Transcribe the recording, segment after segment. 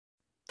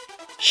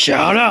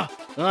Shout out!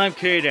 I'm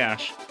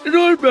K-Dash, and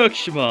I'm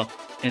Maxima.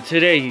 And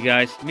today, you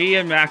guys, me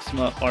and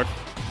Maxima are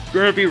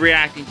going to be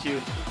reacting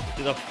to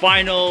the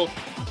final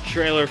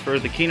trailer for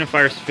the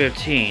KOF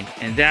 15,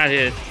 and that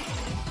is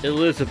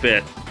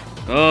Elisabeth.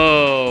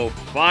 Oh,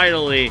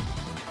 finally!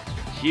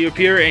 She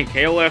appeared in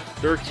KOF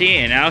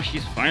 13, and now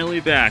she's finally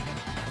back.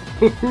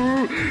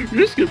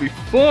 This is going to be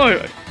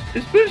fun!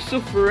 It's been so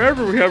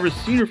forever we haven't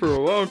seen her for a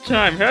long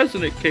time,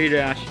 hasn't it,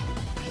 K-Dash?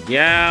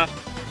 Yeah,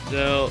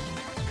 so...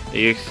 are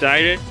you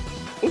excited?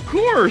 Of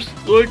course!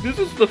 Like, this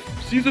is the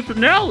season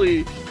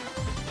finale!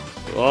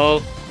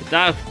 Well, it's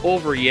not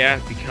over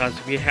yet because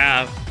we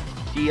have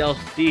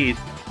DLCs.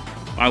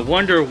 I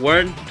wonder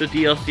when the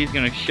DLC is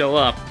gonna show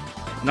up.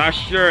 Not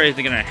sure, is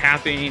it gonna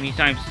happen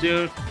anytime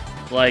soon?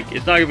 Like,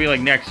 it's not gonna be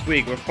like next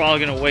week. We're probably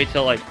gonna wait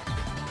till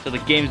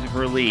the game's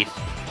released.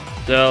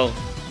 So,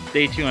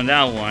 stay tuned on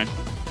that one.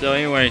 So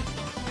anyway,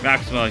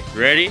 Maxima, you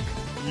ready?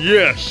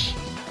 Yes!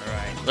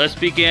 Alright, let's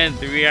begin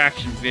the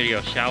reaction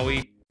video, shall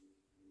we?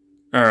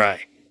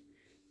 Alright.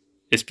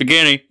 It's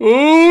beginning.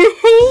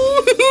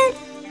 Oh,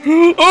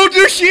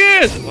 there she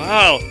is!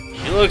 Wow,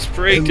 she looks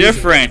pretty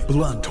different.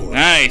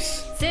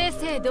 Nice. Ooh.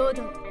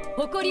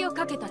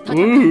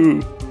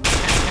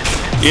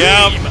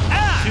 Yep.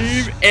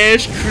 Team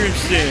Ash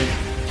Crimson.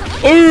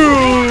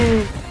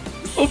 Oh!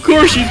 Of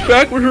course, she's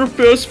back with her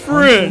best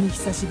friend.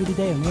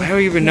 I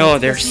don't even know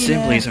if they're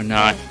siblings or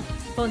not.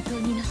 I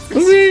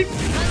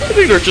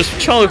think they're just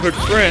childhood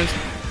friends.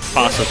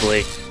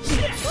 Possibly.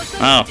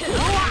 Oh.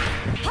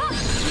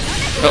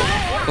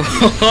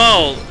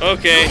 Oh,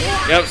 okay.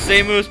 Yep,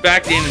 same moves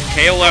back in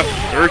KOF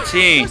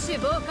 13.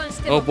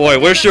 Oh boy,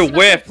 where's your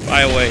whip,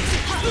 by the way?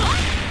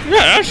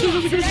 Yeah, actually,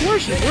 that's a good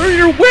question. Where's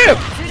your whip?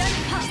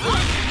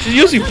 She's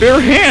using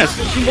bare hands.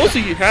 She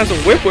mostly has a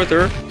whip with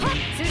her.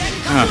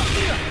 Huh.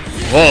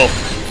 Whoa.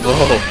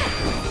 Whoa.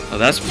 Oh,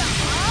 that's...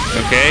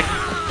 okay.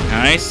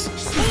 Nice.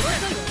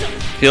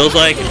 Feels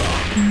like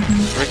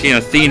freaking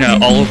Athena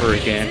all over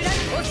again.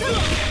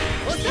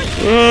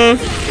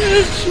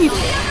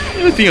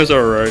 Athena's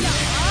alright.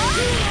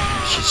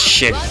 She's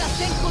shit. Oh,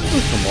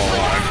 come on.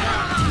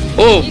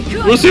 Oh,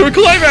 let's see her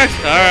climax!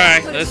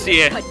 Alright, let's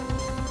see it.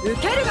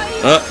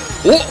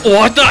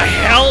 What the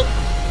hell?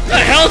 The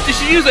hell? Did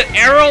she use an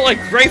arrow like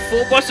Great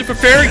Full Buster for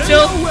Fairy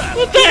Tail?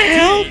 What the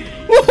hell?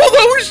 Oh,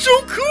 that was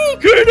so cool,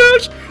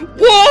 K-Dash!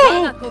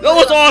 Whoa! That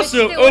was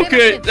awesome!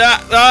 Okay,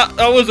 that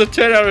was a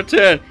 10 out of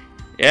 10.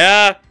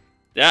 Yeah.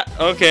 That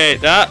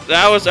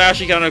was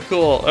actually kind of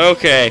cool.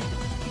 Okay.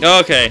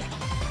 Not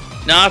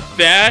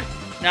bad.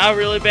 Not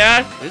really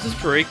bad. This is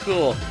pretty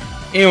cool.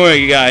 Anyway,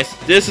 you guys,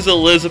 this is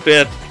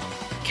Elisabeth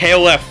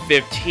KOF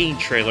 15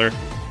 trailer.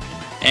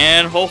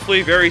 And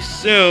hopefully very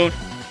soon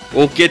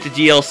we'll get the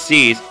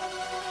DLCs.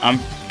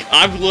 I'm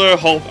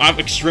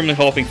extremely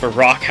hoping for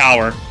Rock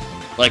Howard.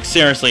 Like,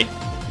 seriously,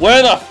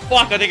 where the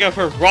fuck are they gonna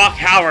put Rock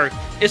Howard?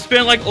 It's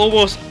been like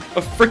almost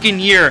a freaking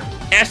year.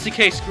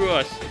 SDK, screw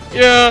us.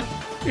 Yeah,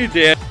 he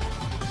did.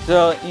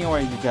 So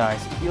anyway, you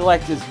guys, if you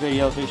like this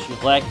video, make sure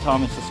you like,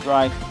 comment,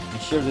 subscribe,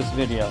 and share this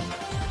video.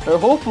 And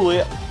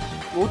hopefully,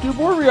 we'll do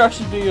more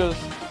reaction videos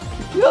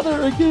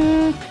together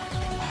again.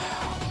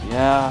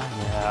 Yeah. I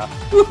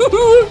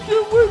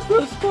can't wait for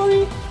this,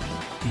 buddy.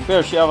 You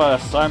better shave out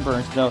a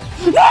sunburns, no.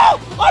 No!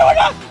 I would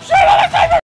not shave out a sunburn!